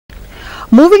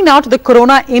Moving now to the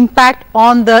corona impact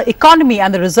on the economy,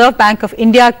 and the Reserve Bank of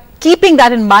India, keeping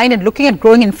that in mind and looking at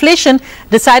growing inflation,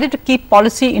 decided to keep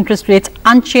policy interest rates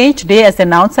unchanged today as they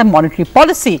announced their monetary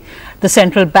policy. The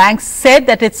central bank said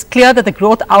that it's clear that the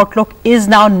growth outlook is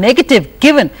now negative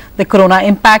given the corona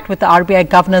impact, with the RBI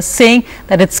governor saying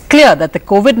that it's clear that the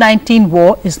COVID-19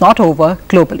 war is not over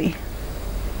globally.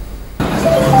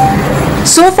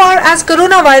 So far as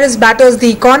coronavirus batters the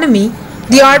economy,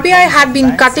 the RBI had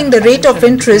been cutting the rate of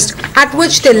interest at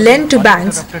which they lend to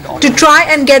banks to try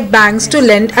and get banks to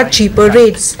lend at cheaper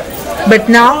rates. But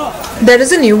now there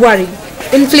is a new worry: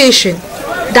 inflation.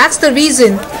 That's the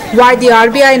reason why the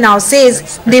RBI now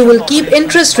says they will keep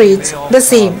interest rates the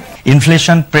same.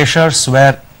 Inflation pressures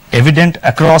were evident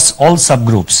across all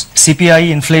subgroups. CPI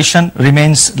inflation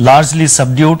remains largely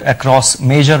subdued across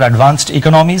major advanced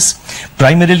economies,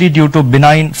 primarily due to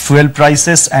benign fuel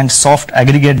prices and soft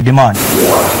aggregate demand.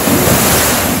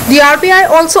 The RBI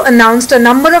also announced a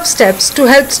number of steps to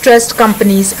help stressed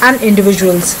companies and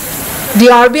individuals. The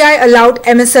RBI allowed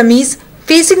MSMEs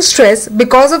facing stress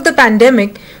because of the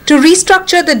pandemic to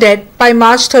restructure the debt by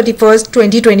March 31st,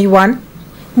 2021.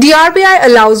 The RBI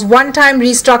allows one-time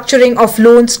restructuring of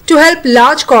loans to help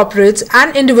large corporates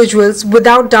and individuals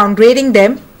without downgrading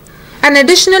them. An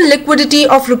additional liquidity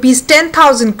of Rs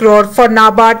 10,000 crore for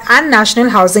NABARD and National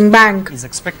Housing Bank.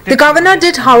 The governor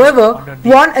did, however,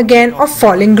 warn again of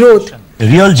falling growth.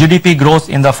 Real GDP growth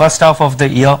in the first half of the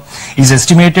year is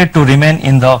estimated to remain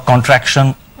in the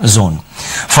contraction zone.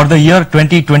 For the year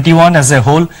 2021 as a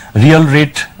whole, real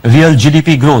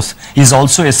GDP growth is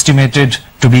also estimated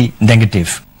to be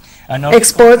negative.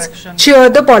 Experts cheer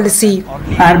the policy.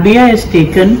 RBI has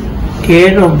taken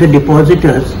care of the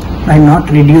depositors by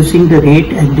not reducing the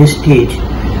rate at this stage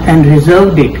and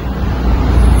reserved it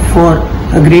for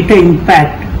a greater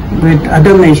impact with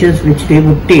other measures which they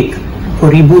would take for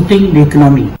rebooting the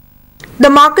economy. The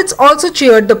markets also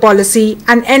cheered the policy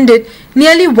and ended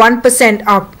nearly 1%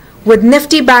 up, with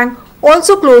Nifty Bank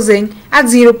also closing at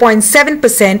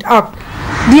 0.7% up.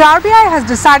 The RBI has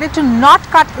decided to not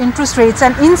cut interest rates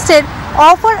and instead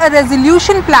offer a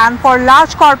resolution plan for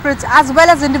large corporates as well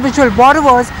as individual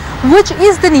borrowers, which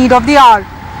is the need of the hour.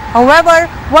 However,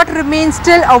 what remains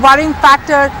still a worrying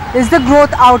factor is the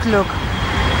growth outlook.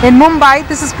 In Mumbai,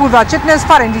 this is Purva Chitnis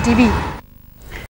for NDTV.